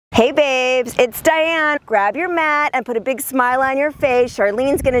Hey babes, it's Diane. Grab your mat and put a big smile on your face.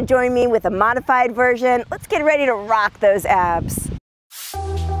 Charlene's gonna join me with a modified version. Let's get ready to rock those abs.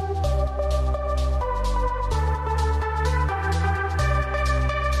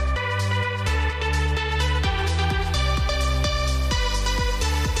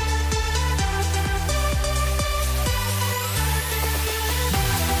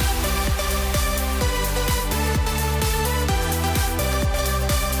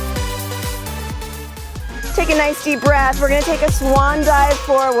 Take a nice deep breath. We're gonna take a swan dive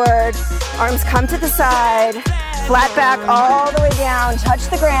forward. Arms come to the side. Flat back all the way down. Touch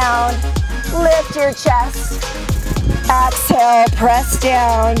the ground. Lift your chest. Exhale, press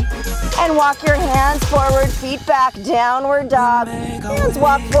down. And walk your hands forward, feet back, downward dog. Hands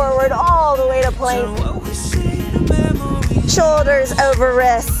walk forward all the way to plank. Shoulders over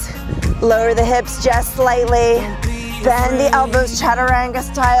wrists. Lower the hips just slightly. Bend the elbows, chaturanga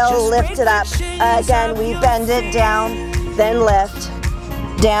style, lift it up. Again, we bend it down, then lift.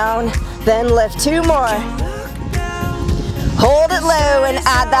 Down, then lift. Two more. Hold it low and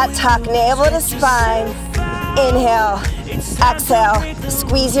add that tuck, navel to spine. Inhale, exhale,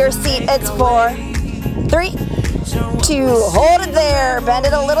 squeeze your seat. It's 4, 3, 2, hold it there. Bend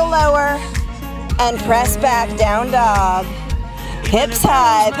it a little lower and press back, down dog. Hips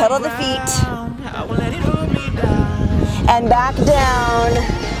high, pedal the feet. And back down,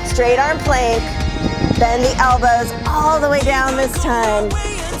 straight arm plank. Bend the elbows all the way down this time.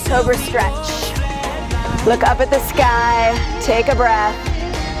 Cobra stretch. Look up at the sky, take a breath,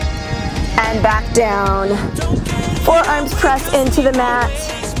 and back down. Forearms press into the mat,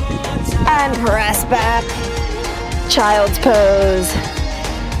 and press back. Child's pose.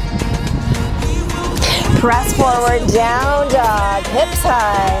 Press forward, down dog, hips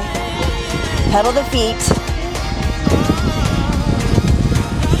high. Pedal the feet.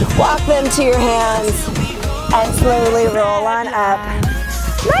 Walk them to your hands and slowly roll on up.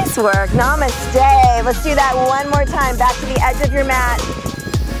 Nice work, namaste. Let's do that one more time. Back to the edge of your mat.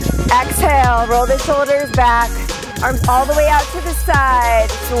 Exhale, roll the shoulders back. Arms all the way out to the side.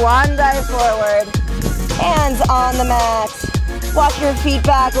 Swan dive forward. Hands on the mat. Walk your feet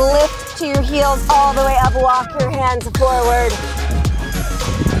back, lift to your heels all the way up. Walk your hands forward.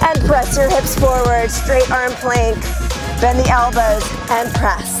 And press your hips forward. Straight arm plank. Bend the elbows and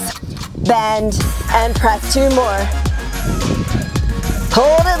press. Bend and press. Two more.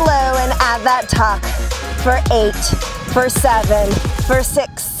 Hold it low and add that tuck for 8, for 7, for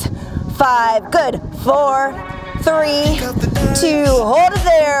 6, 5. Good. 4, 3, 2. Hold it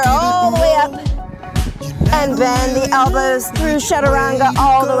there all the way up. And bend the elbows through chaturanga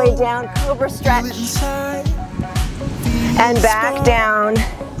all the way down. Cobra stretch. And back down.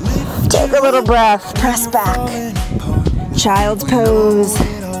 Take a little breath. Press back. Child's pose.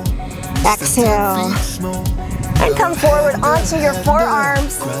 Exhale. And come forward onto your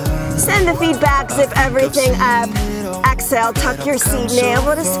forearms. Send the feet back, zip everything up. Exhale, tuck your seat,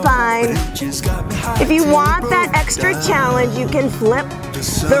 navel to spine. If you want that extra challenge, you can flip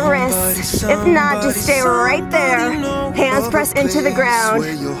the wrists. If not, just stay right there. Hands press into the ground.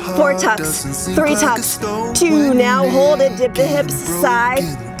 4 tucks, 3 tucks, 2. Now hold it, dip the hips side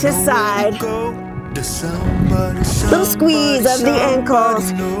to side. Little squeeze of the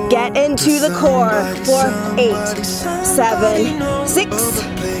ankles. Get into the core for 8, 7, 6.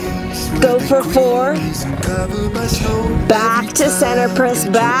 Go for 4. Back to center. Press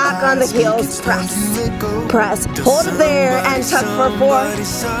back on the heels. Press. Press. Hold it there and tuck for 4,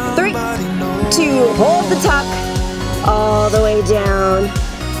 3, 2. Hold the tuck all the way down.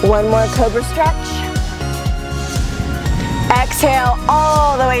 One more cobra stretch. Exhale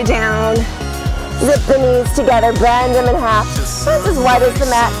all the way down. Zip the knees together, bend them in half. That's as wide as the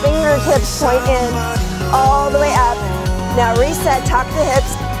mat. Fingertips point in, all the way up. Now reset, tuck the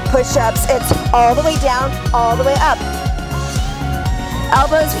hips, push-ups. It's all the way down, all the way up.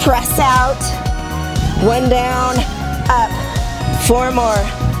 Elbows press out. 1 down, up. 4 more.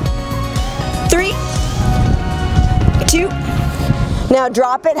 3, 2. Now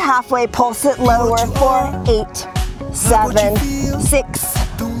drop it halfway, pulse it lower. 4, 8, 7, 6,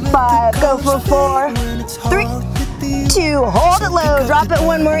 5, go for 4, 3, 2, hold it low, drop it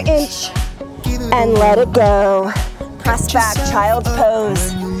 1 more inch, and let it go. Press back, child's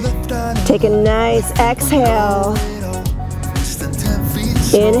pose. Take a nice exhale.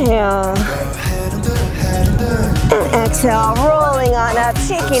 Inhale. And exhale, rolling on up,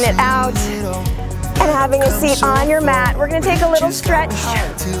 shaking it out, and having a seat on your mat. We're gonna take a little stretch.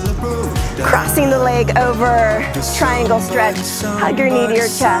 Crossing the leg over, triangle stretch. Hug your knee to your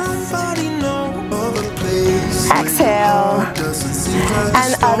chest. Exhale.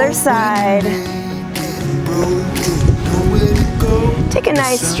 And other side. Take a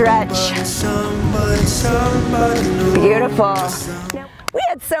nice stretch. Beautiful. We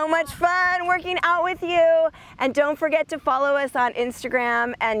had so much fun working out with you. And don't forget to follow us on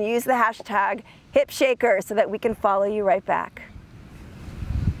Instagram and use the hashtag HipShaker so that we can follow you right back.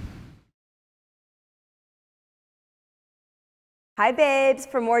 Hi babes,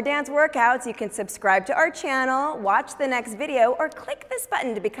 for more dance workouts, you can subscribe to our channel, watch the next video, or click this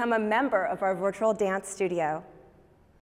button to become a member of our virtual dance studio.